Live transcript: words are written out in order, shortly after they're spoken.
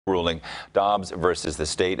ruling. Dobbs versus the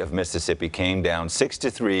state of Mississippi came down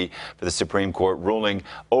 6-3 for the Supreme Court ruling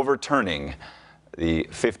overturning the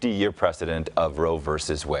 50-year precedent of Roe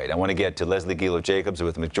versus Wade. I want to get to Leslie Gilo-Jacobs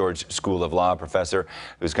with McGeorge School of Law professor,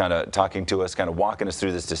 who's kind of talking to us, kind of walking us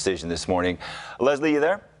through this decision this morning. Leslie, you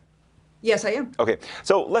there? Yes, I am. Okay,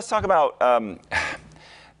 so let's talk about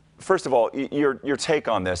first of all, your take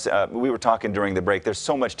on this. We were talking during the break. There's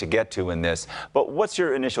so much to get to in this, but what's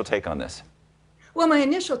your initial take on this? Well, my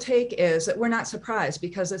initial take is that we're not surprised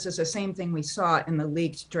because this is the same thing we saw in the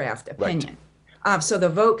leaked draft opinion. Right. So the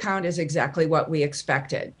vote count is exactly what we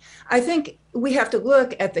expected. I think we have to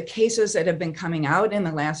look at the cases that have been coming out in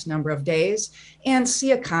the last number of days and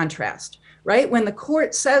see a contrast. Right? When the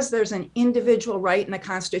court says there's an individual right in the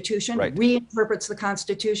Constitution, right, reinterprets the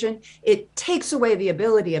Constitution, it takes away the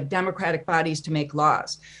ability of democratic bodies to make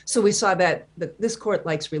laws. So we saw that this court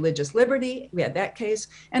likes religious liberty. We had that case,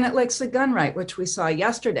 and it likes the gun right, which we saw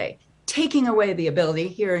yesterday, taking away the ability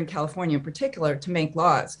here in California in particular to make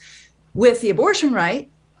laws. With the abortion right,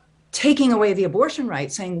 taking away the abortion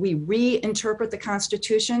right, saying we reinterpret the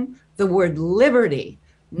Constitution, the word liberty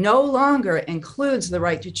no longer includes the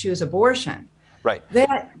right to choose abortion. Right.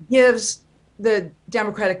 That gives the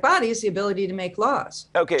democratic bodies the ability to make laws.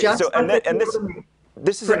 Okay, so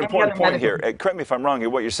this is an important point here. Correct me if I'm wrong here.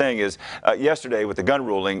 What you're saying is yesterday with the gun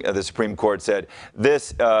ruling, the Supreme Court said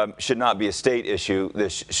this should not be a state issue.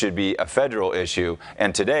 This should be a federal issue.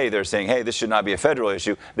 And today they're saying, hey, this should not be a federal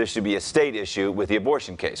issue. This should be a state issue with the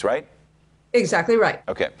abortion case, right? Exactly right.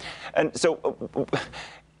 Okay. And so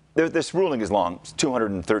this ruling is long,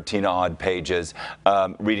 213 odd pages,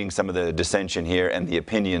 reading some of the dissension here and the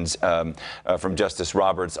opinions from Justice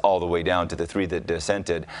Roberts all the way down to the three that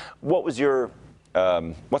dissented. What was your,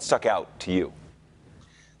 what stuck out to you?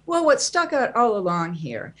 Well, what stuck out all along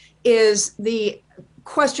here is the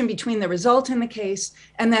question between the result in the case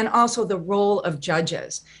and then also the role of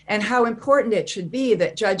judges and how important it should be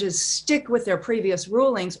that judges stick with their previous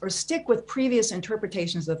rulings or stick with previous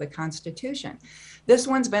interpretations of the Constitution. This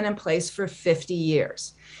one's been in place for 50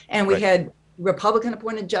 years. And we had Republican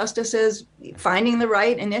appointed justices finding the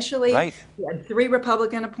right initially. We had 3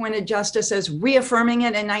 Republican appointed justices reaffirming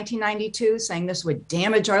it in 1992, saying this would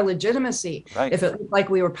damage our legitimacy if it looked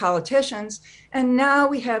like we were politicians. And now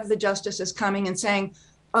we have the justices coming and saying,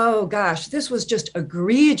 oh gosh, this was just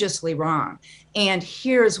egregiously wrong. And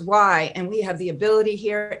here's why. And we have the ability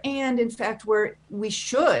here. And in fact, we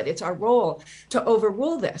should, it's our role to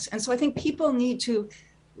overrule this. And so I think people need to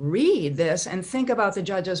read this and think about the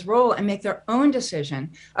judge's role and make their own decision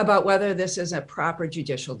about whether this is a proper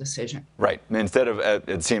judicial decision. Right. Instead of,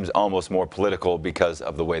 it seems almost more political because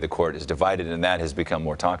of the way the court is divided, and that has become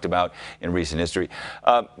more talked about in recent history.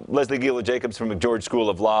 Leslie Gilo-Jacobs from McGeorge School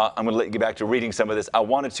of Law, I'm going to let you get back to reading some of this. I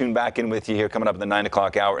want to tune back in with you here coming up at the 9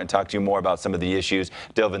 o'clock hour and talk to you more about some of the issues,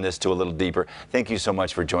 delve in this to a little deeper. Thank you so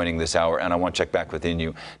much for joining this hour, and I want to check back within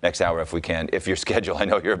you next hour if we can, if your schedule, I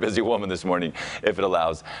know you're a busy woman this morning, if it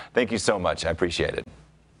allows. Thank you so much. I appreciate it.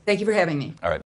 Thank you for having me. All right.